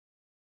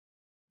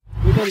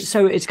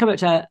So it's coming up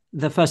to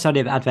the first Sunday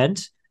of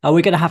Advent.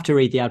 We're going to have to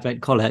read the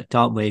Advent Collect,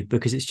 aren't we?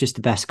 Because it's just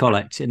the best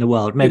collect in the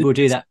world. Maybe we'll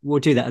do that. We'll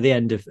do that at the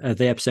end of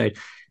the episode.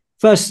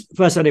 First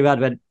Sunday of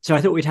Advent. So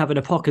I thought we'd have an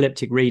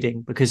apocalyptic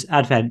reading because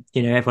Advent,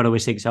 everyone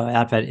always thinks, oh,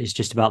 Advent is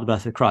just about the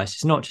birth of Christ.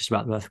 It's not just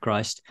about the birth of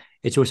Christ.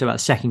 It's also about the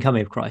second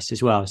coming of Christ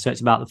as well. So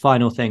it's about the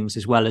final things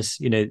as well as,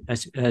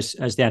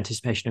 as the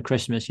anticipation of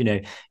Christmas,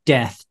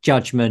 death,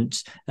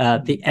 judgment,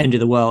 the end of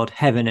the world,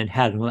 heaven and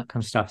hell and all that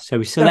kind of stuff. So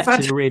we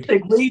selected a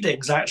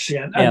readings actually.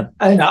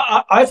 And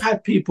I've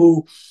had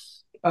people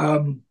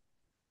over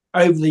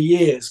the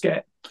years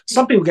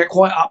some people get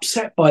quite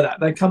upset by that.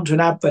 They come to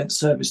an Advent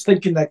service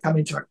thinking they're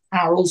coming to a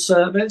carol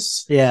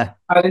service. Yeah.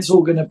 And it's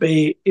all going to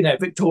be,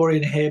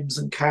 Victorian hymns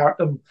and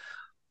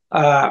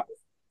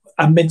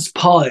mince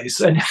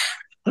pies. And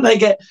they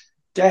get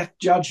death,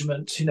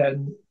 judgment,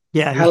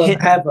 hell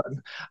and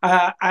heaven.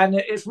 And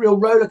it's real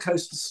roller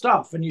coaster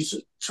stuff. And you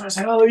try to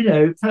say,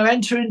 kind of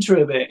enter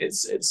into a bit.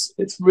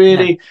 It's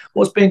really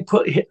what's being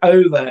put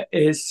over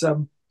is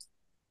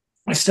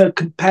it's so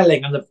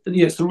compelling. And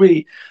it's the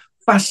really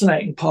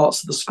fascinating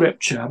parts of the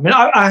scripture. I mean,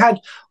 I had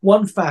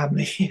one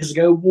family years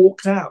ago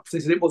walked out because they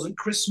said it wasn't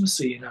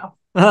Christmassy enough.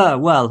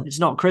 Well, it's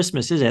not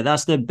Christmas, is it?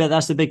 That's the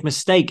big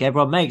mistake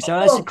everyone makes. So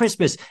that's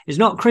Christmas. It's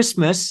not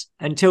Christmas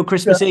until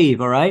Christmas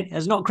Eve, all right?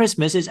 It's not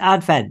Christmas, it's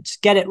Advent.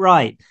 Get it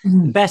right.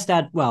 The best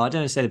I don't want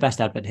to say the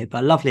best Advent hymn,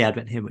 but a lovely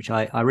Advent hymn, which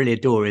I really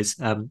adore, is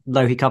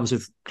Lo He Comes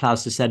with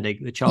Clouds Descending,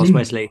 with Charles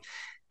Wesley,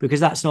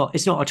 because it's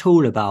not at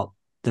all about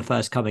the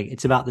first coming.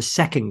 It's about the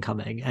second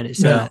coming. And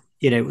it's lo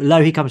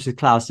he comes with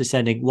clouds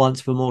descending,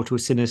 once for mortal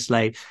sinners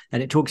slain.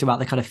 And it talks about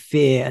the kind of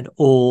fear and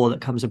awe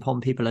that comes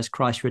upon people as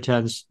Christ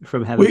returns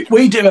from heaven.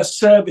 We do a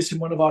service in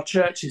one of our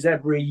churches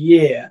every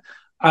year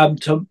at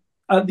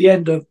the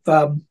end of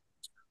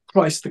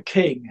Christ the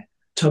King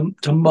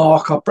to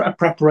mark our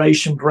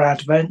preparation for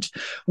Advent,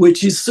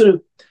 which is sort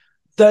of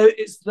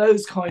it's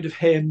those kind of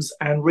hymns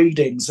and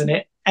readings.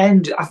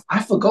 And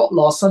I forgot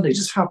last Sunday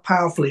just how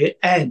powerfully it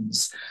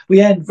ends. We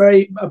end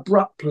very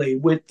abruptly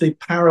with the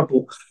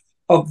parable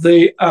of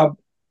the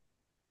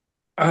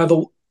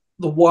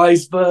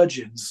wise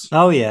virgins.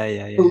 Oh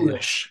yeah.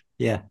 Foolish.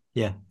 Yeah.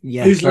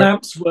 Whose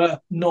lamps were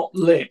not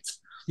lit.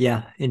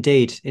 Yeah,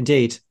 indeed.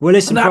 Well,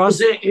 listen, and that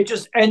was it. It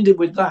just ended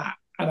with that,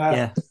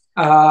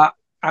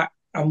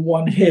 and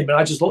one hymn, and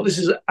I just thought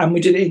and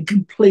we did it in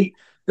complete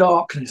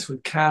darkness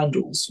with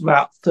candles,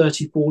 about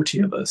 30, 40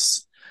 of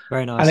us.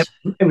 Very nice.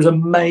 And it was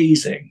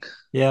amazing.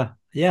 Yeah,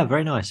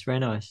 very nice.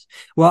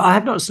 Well, I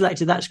have not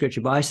selected that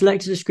scripture, but I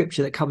selected a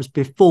scripture that comes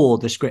before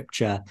the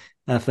scripture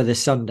for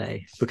this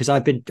Sunday, because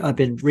I've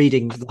been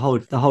reading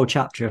the whole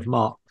chapter of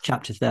Mark,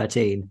 chapter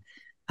 13,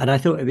 and I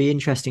thought it'd be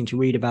interesting to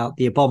read about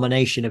the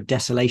abomination of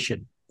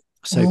desolation,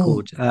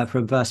 so-called,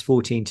 from verse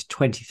 14 to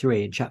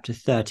 23 in chapter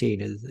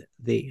 13 of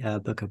the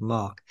book of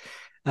Mark.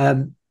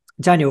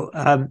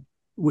 Daniel,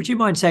 would you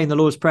mind saying the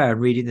Lord's Prayer and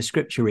reading the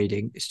scripture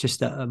reading? It's just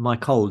that my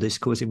cold is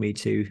causing me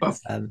to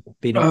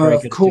be not very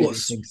good. Of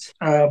course.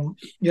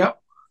 Yeah.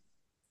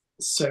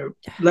 So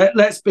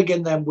let's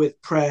begin then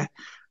with prayer,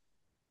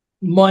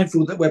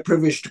 mindful that we're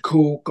privileged to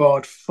call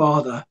God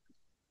Father.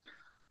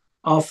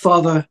 Our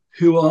Father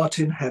who art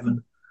in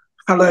heaven,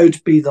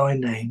 hallowed be thy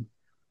name.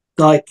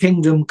 Thy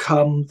kingdom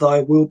come,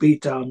 thy will be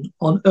done,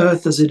 on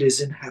earth as it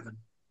is in heaven.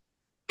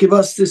 Give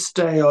us this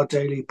day our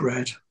daily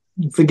bread,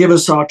 and forgive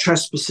us our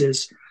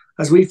trespasses,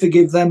 as we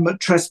forgive them that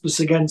trespass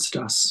against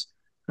us.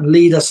 And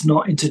lead us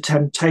not into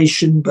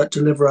temptation, but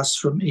deliver us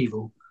from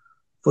evil.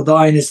 For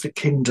thine is the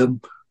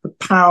kingdom, the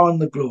power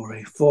and the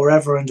glory,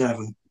 forever and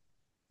ever.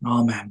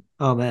 Amen.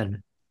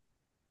 Amen.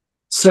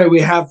 So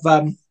we have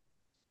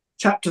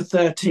chapter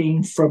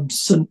 13 from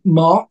St.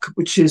 Mark,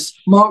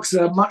 Mark's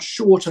a much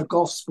shorter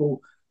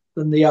gospel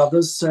than the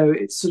others. So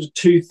it's sort of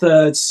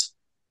 2/3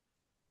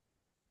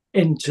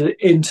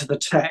 into the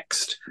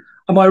text.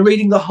 Am I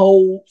reading the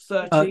whole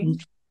 13?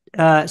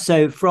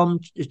 So from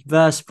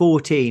verse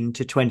 14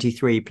 to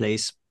 23,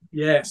 please.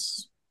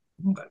 Yes.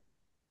 Okay.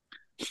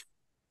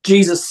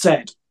 Jesus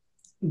said,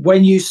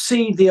 when you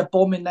see the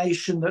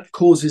abomination that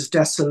causes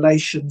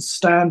desolation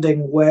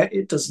standing where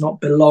it does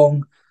not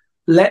belong,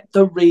 let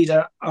the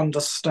reader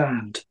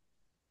understand.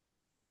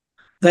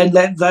 Then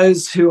let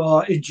those who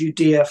are in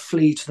Judea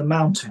flee to the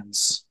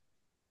mountains.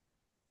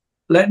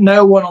 Let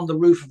no one on the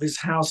roof of his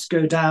house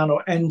go down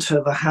or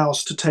enter the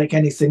house to take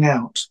anything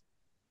out.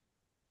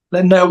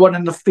 Let no one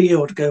in the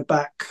field go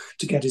back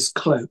to get his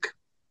cloak.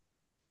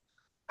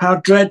 How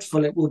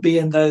dreadful it will be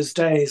in those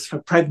days for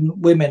pregnant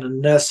women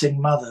and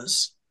nursing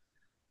mothers.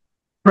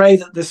 Pray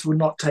that this will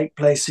not take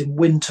place in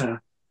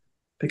winter,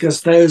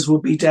 because those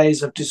will be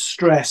days of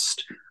distress,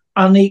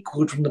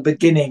 unequaled from the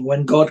beginning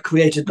when God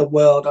created the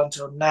world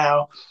until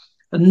now,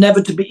 and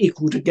never to be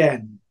equaled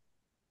again.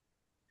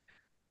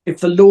 If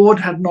the Lord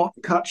had not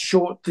cut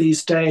short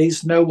these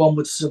days, no one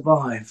would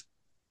survive.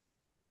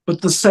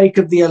 But for the sake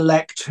of the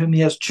elect whom he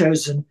has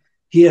chosen,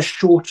 he has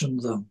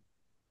shortened them.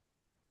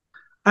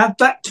 At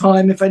that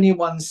time, if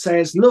anyone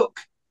says, look,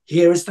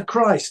 here is the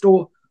Christ,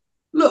 or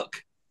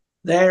look,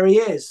 there he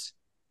is,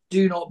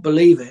 do not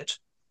believe it.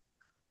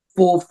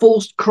 For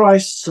false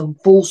Christs and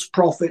false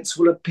prophets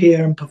will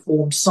appear and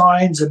perform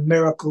signs and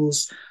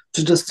miracles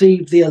to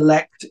deceive the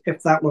elect,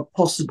 if that were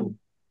possible.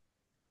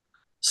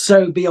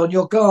 So be on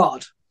your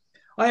guard.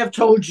 I have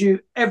told you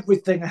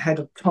everything ahead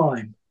of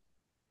time.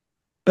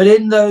 But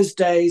in those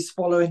days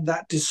following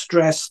that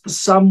distress, the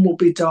sun will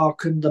be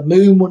darkened, the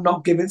moon will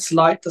not give its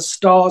light, the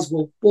stars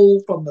will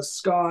fall from the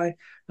sky,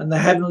 and the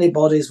heavenly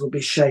bodies will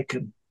be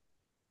shaken.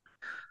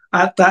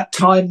 At that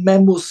time,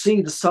 men will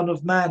see the Son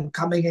of Man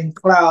coming in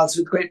clouds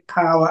with great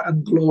power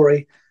and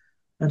glory,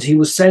 and he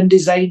will send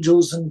his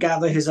angels and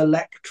gather his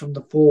elect from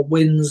the four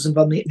winds and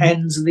from the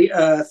ends of the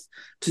earth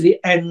to the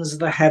ends of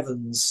the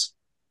heavens.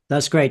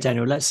 That's great,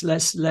 Daniel. Let's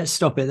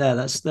stop it there.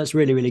 That's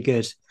really, really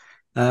good.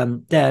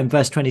 There in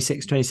verse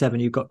 26,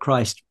 27, you've got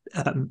Christ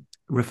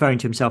referring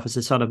to himself as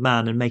the Son of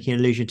Man and making an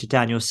allusion to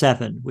Daniel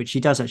 7, which he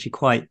does actually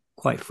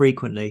quite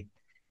frequently.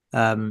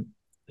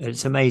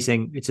 It's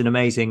amazing. It's an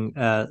amazing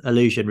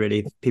allusion, really.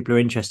 If people are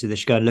interested, they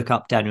should go and look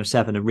up Daniel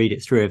 7 and read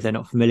it through if they're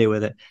not familiar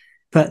with it.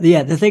 But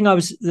yeah, the thing I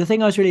was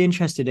really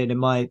interested in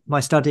my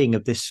studying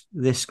of this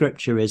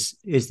scripture is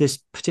this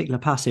particular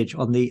passage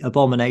on the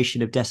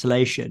abomination of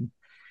desolation.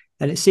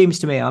 And it seems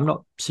to me, I'm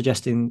not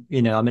suggesting,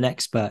 I'm an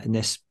expert in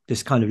this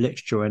kind of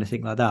literature or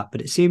anything like that,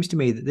 but it seems to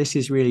me that this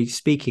is really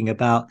speaking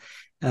about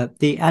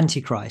the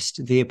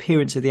Antichrist, the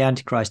appearance of the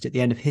Antichrist at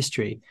the end of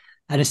history.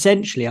 And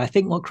essentially, I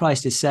think what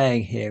Christ is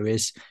saying here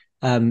is,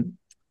 in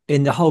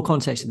the whole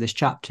context of this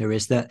chapter,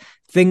 is that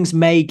things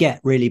may get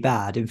really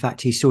bad. In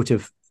fact, he's sort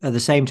of, at the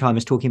same time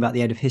as talking about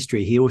the end of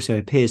history, he also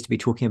appears to be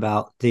talking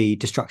about the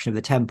destruction of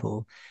the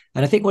temple.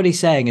 And I think what he's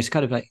saying is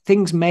kind of like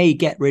things may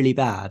get really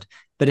bad,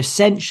 but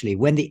essentially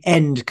when the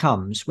end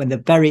comes, when the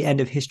very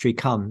end of history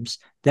comes,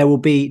 there will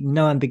be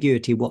no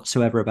ambiguity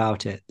whatsoever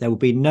about it. There will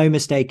be no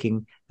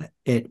mistaking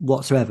it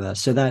whatsoever.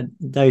 So that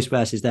those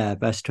verses there,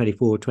 verse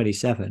 24,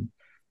 27,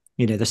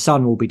 the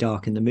sun will be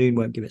dark and the moon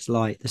won't give its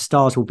light. The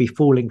stars will be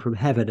falling from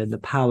heaven and the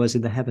powers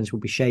in the heavens will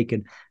be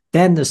shaken.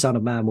 Then the Son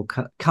of Man will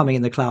coming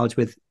in the clouds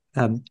with,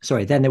 then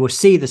they will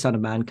see the Son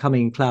of Man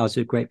coming in clouds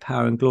with great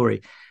power and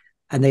glory.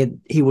 And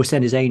then he will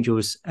send his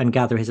angels and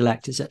gather his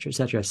elect, etc.,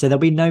 etc. So there'll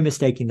be no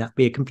mistaking that.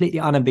 Be a completely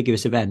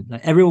unambiguous event.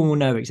 Like, everyone will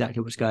know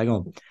exactly what's going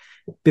on.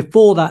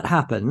 Before that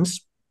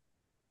happens,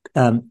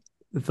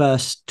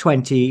 verse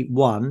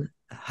 21,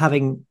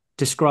 having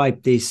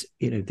described these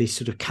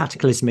sort of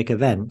cataclysmic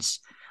events,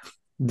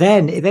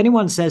 then if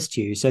anyone says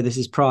to you, so this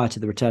is prior to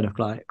the return of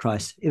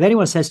Christ, if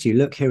anyone says to you,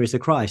 look, here is the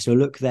Christ, or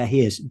look, there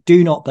he is,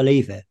 do not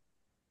believe it.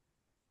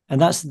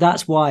 And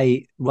that's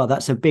why, well,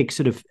 that's a big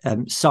sort of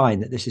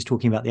sign that this is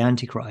talking about the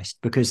Antichrist,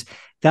 because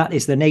that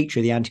is the nature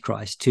of the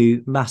Antichrist,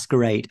 to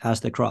masquerade as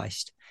the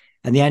Christ.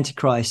 And the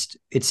Antichrist,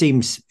 it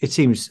seems,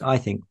 I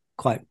think,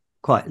 quite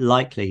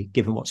likely,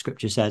 given what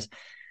Scripture says.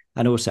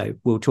 And also,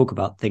 we'll talk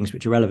about things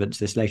which are relevant to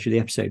this later in the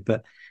episode.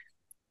 But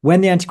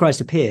when the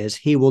Antichrist appears,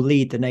 he will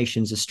lead the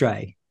nations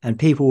astray. And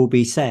people will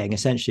be saying,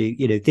 essentially,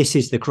 this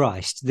is the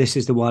Christ. This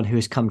is the one who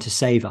has come to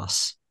save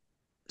us.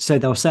 So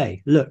they'll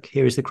say, look,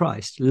 here is the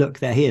Christ. Look,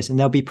 there he is. And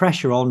there'll be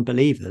pressure on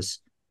believers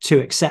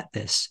to accept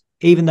this,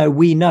 even though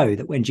we know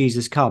that when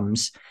Jesus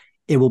comes,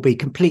 it will be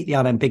completely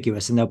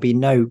unambiguous and there'll be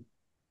no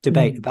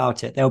debate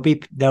about it.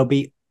 There'll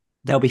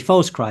be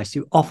false Christs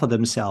who offer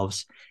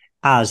themselves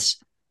as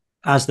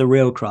the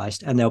real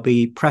Christ, and there'll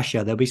be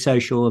pressure. There'll be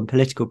social and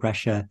political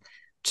pressure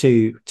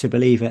to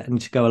believe it and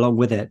to go along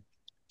with it.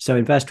 So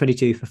in verse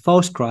 22, for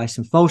false Christs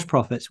and false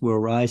prophets will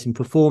arise and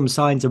perform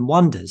signs and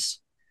wonders.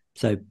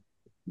 So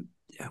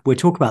we'll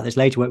talk about this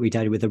later, won't we,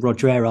 Daddy, with the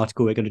Roger Eyre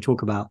article we're going to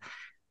talk about.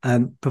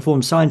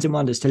 Perform signs and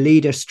wonders to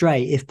lead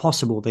astray, if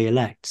possible, the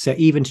elect. So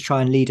even to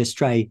try and lead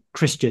astray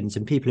Christians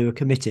and people who are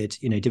committed,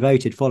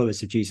 devoted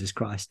followers of Jesus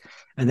Christ.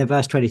 And then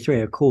verse 23,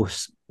 of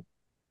course,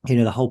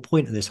 the whole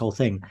point of this whole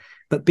thing.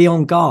 But be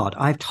on guard.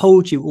 I've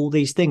told you all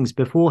these things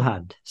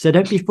beforehand. So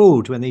don't be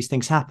fooled when these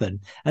things happen.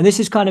 And this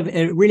is kind of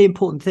a really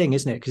important thing,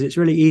 isn't it? Because it's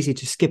really easy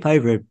to skip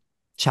over a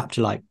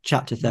chapter like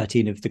chapter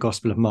 13 of the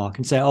Gospel of Mark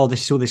and say, oh,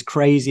 this is all this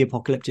crazy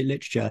apocalyptic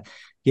literature.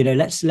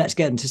 Let's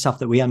get into stuff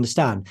that we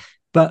understand.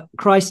 But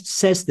Christ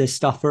says this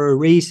stuff for a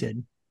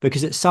reason,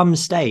 because at some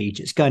stage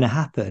it's going to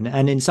happen.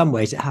 And in some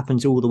ways it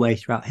happens all the way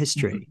throughout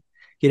history.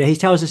 He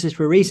tells us this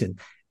for a reason.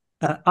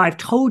 I've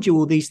told you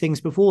all these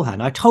things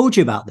beforehand. I told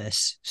you about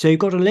this. So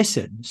you've got to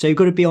listen. So you've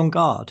got to be on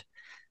guard.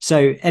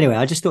 So anyway,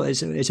 I just thought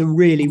it's a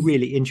really,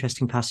 really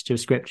interesting passage of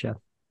scripture.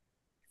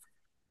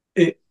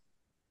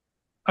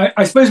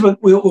 I suppose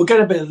we'll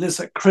get a bit of this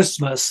at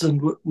Christmas,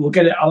 and we'll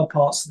get it other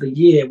parts of the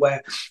year,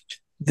 where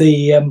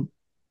the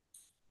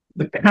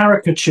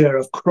caricature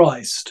of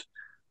Christ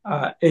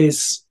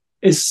is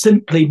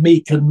simply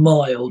meek and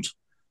mild.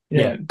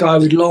 Guy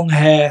with long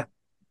hair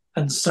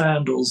and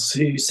sandals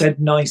who said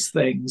nice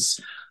things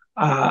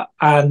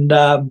and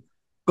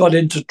got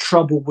into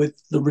trouble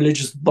with the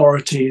religious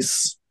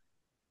authorities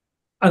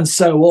and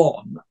so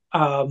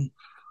on.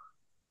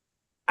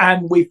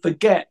 And we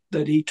forget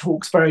that he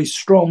talks very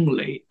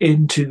strongly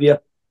into the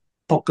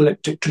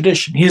apocalyptic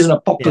tradition. He is an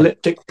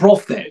apocalyptic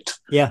prophet.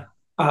 Yeah.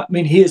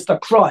 He is the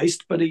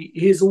Christ, but he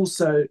is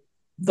also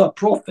the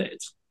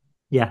prophet.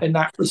 Yeah. in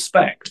that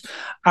respect.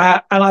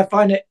 And I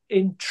find it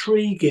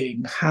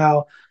intriguing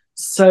how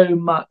so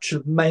much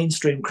of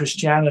mainstream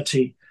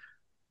Christianity,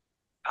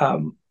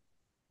 over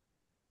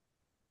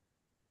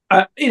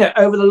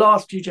the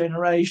last few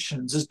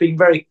generations, has been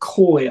very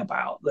coy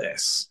about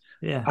this,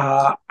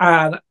 Yeah.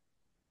 and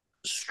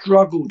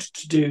struggled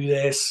to do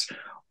this,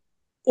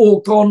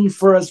 or gone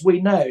for, as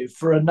we know,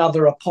 for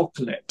another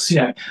apocalypse.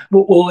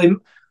 We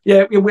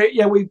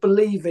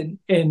believe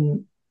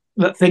in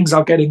that things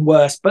are getting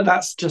worse, but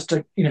that's just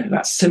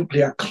that's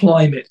simply a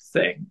climate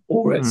thing,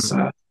 or it's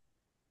or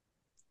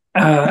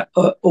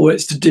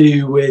it's to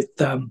do with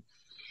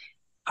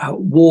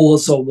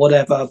wars or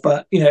whatever.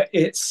 But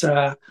it's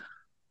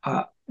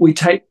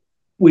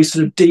we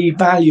sort of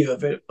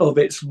devalue of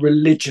its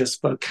religious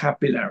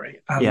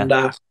vocabulary,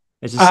 and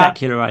it's a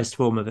secularized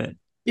form of it.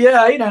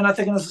 Yeah, and I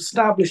think as an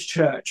established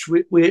church,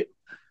 we're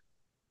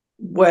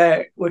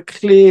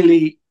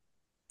clearly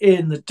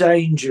in the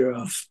danger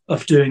of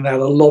doing that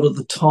a lot of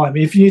the time.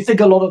 If you think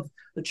a lot of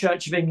the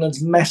Church of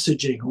England's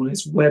messaging on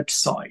its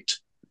website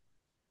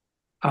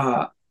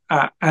and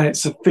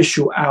its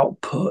official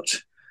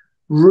output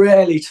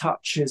rarely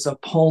touches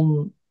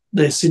upon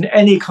this in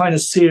any kind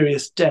of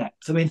serious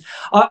depth. I mean,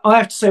 I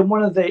have to say,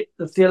 one of the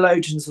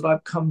theologians that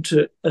I've come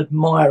to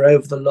admire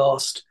over the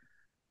last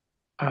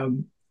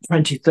 20,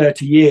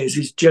 30 years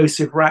is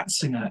Joseph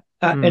Ratzinger.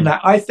 In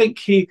that, I think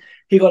he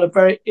got a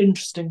very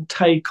interesting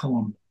take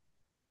on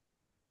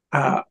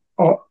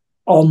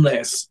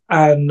this,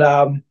 and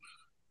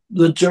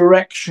the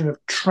direction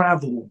of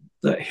travel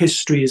that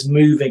history is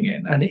moving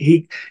in. And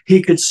he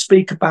could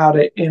speak about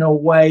it in a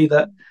way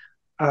that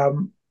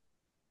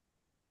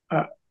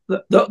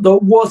that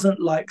wasn't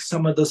like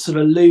some of the sort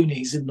of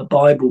loonies in the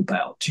Bible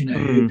Belt,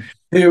 who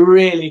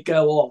really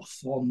go off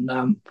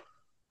on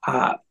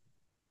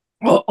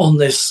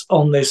this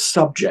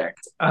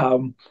subject. I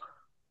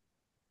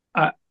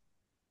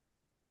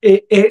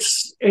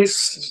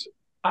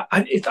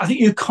think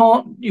you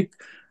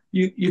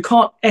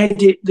can't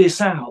edit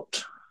this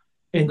out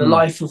in the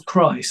life of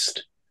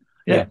Christ.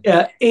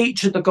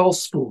 Each of the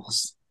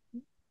Gospels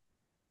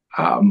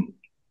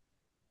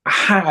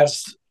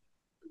has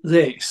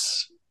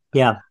this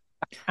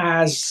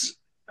as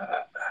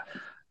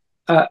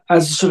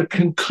a sort of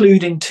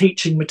concluding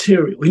teaching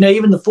material.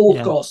 Even the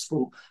fourth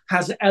Gospel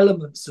has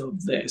elements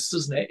of this,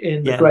 doesn't it?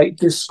 In the great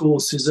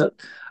discourses at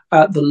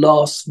the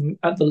Last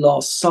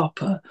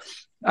Supper.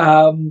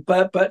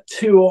 But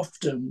too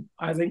often,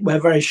 I think we're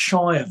very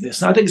shy of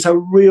this. And I think it's a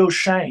real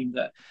shame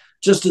that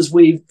just as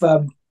we've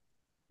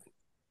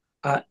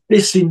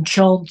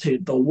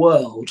disenchanted the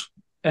world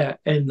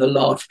in the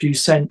last few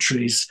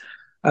centuries,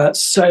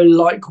 so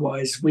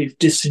likewise we've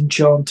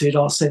disenchanted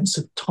our sense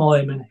of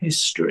time and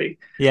history.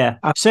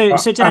 So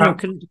Daniel,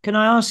 can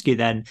I ask you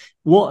then,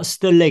 what's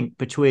the link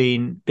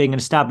between being an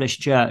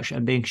established church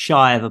and being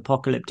shy of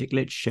apocalyptic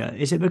literature?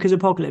 Is it because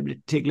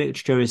apocalyptic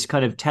literature is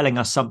kind of telling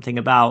us something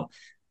about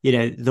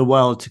the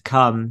world to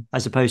come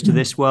as opposed to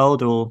this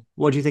world, or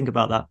what do you think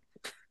about that?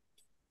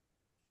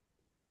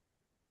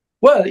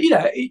 Well,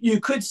 you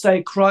could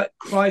say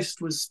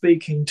Christ was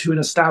speaking to an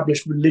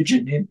established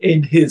religion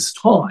in his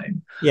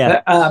time.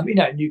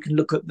 And you can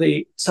look at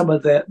some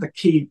of the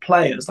key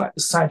players like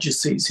the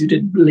Sadducees, who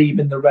didn't believe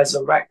in the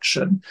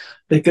resurrection,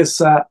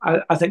 because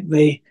I think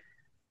the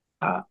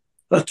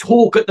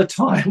talk at the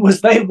time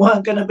was they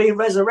weren't going to be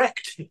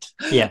resurrected.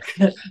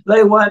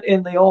 They weren't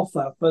in the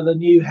offer for the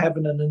new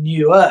heaven and the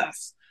new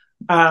earth.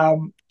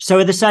 So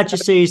are the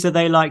Sadducees, are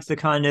they like the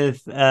kind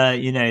of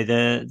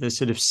the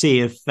sort of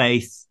sea of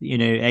faith,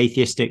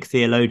 atheistic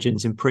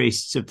theologians and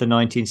priests of the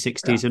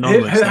 1960s and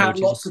onwards, who have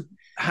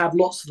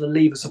lots of the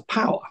levers of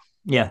power?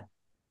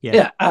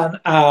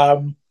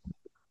 And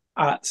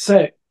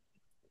so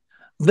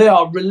they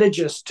are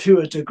religious to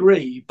a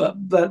degree, but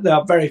they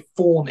are very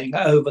fawning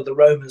over the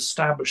Roman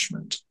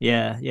establishment.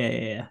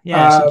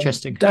 It's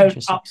interesting.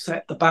 Don't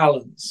upset the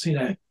balance.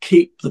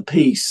 Keep the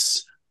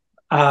peace.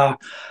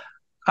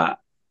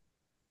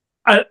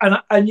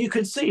 And you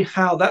can see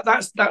how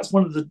that's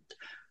one of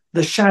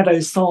the shadow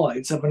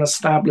sides of an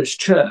established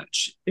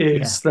church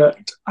is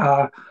that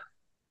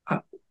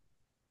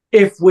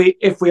if we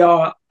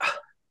are,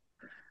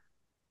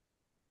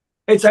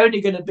 it's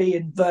only going to be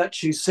in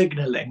virtue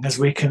signaling, as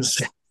we can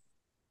see,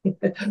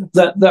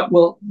 that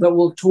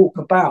will talk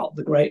about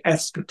the great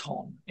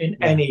eschaton in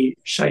any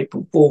shape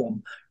or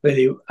form,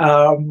 really.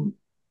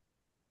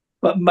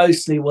 But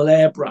mostly we'll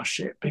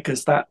airbrush it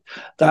because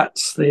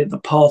that's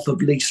the path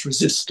of least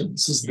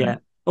resistance, isn't it?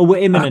 Or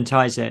we'll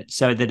immanentize it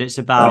so that it's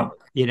about,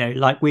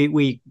 like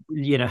we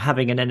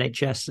having an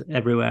NHS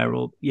everywhere,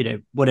 or,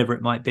 whatever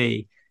it might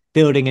be,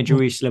 building a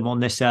Jerusalem on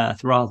this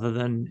earth rather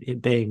than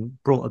it being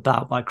brought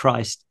about by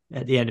Christ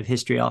at the end of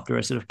history after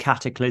a sort of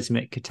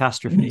cataclysmic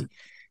catastrophe,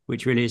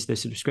 which really is the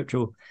sort of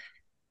scriptural.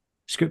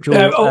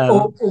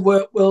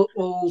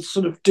 We'll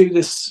sort of do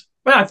this.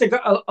 Well, I think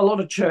a lot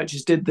of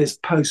churches did this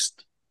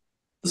post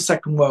the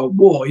Second World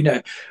War.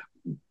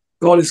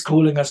 God is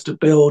calling us to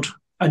build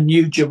a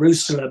new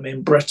Jerusalem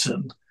in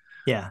Britain.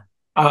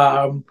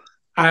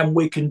 and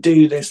we can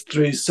do this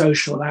through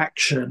social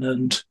action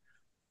and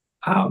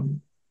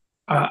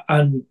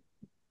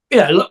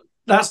look,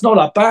 that's not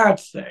a bad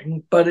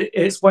thing, but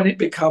it's when it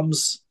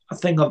becomes a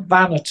thing of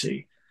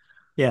vanity.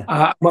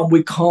 When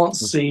we can't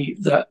see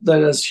that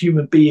as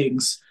human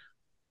beings,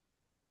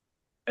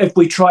 if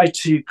we try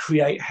to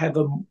create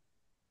heaven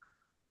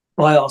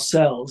by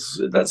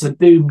ourselves, that's a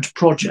doomed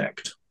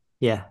project.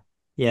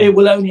 It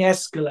will only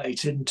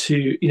escalate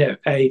into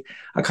a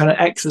kind of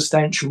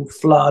existential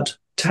flood,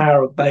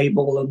 Tower of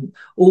Babel, and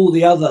all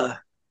the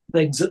other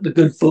things that the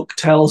good book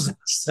tells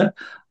us.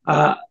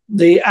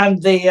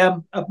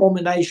 The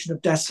abomination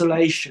of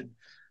desolation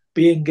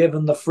being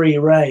given the free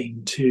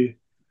rein to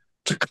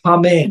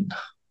come in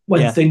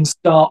when things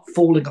start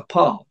falling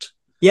apart.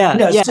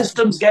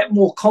 Systems get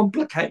more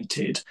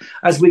complicated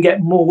as we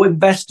get more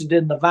invested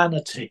in the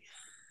vanity.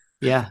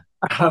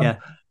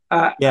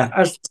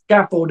 As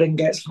scaffolding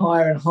gets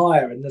higher and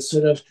higher, and the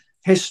sort of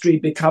history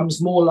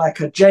becomes more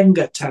like a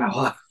Jenga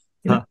tower.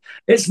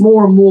 It's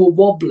more and more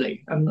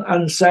wobbly,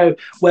 and so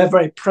we're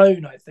very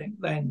prone, I think,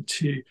 then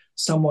to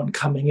someone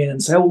coming in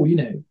and say, "Oh,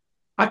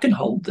 I can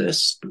hold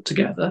this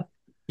together."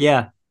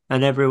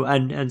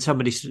 And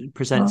somebody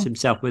presents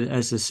himself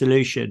as a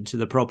solution to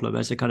the problem,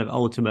 as a kind of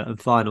ultimate and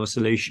final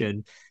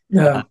solution.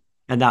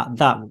 And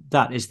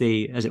that is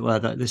the, as it were,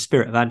 the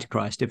spirit of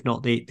Antichrist, if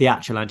not the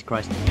actual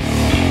Antichrist.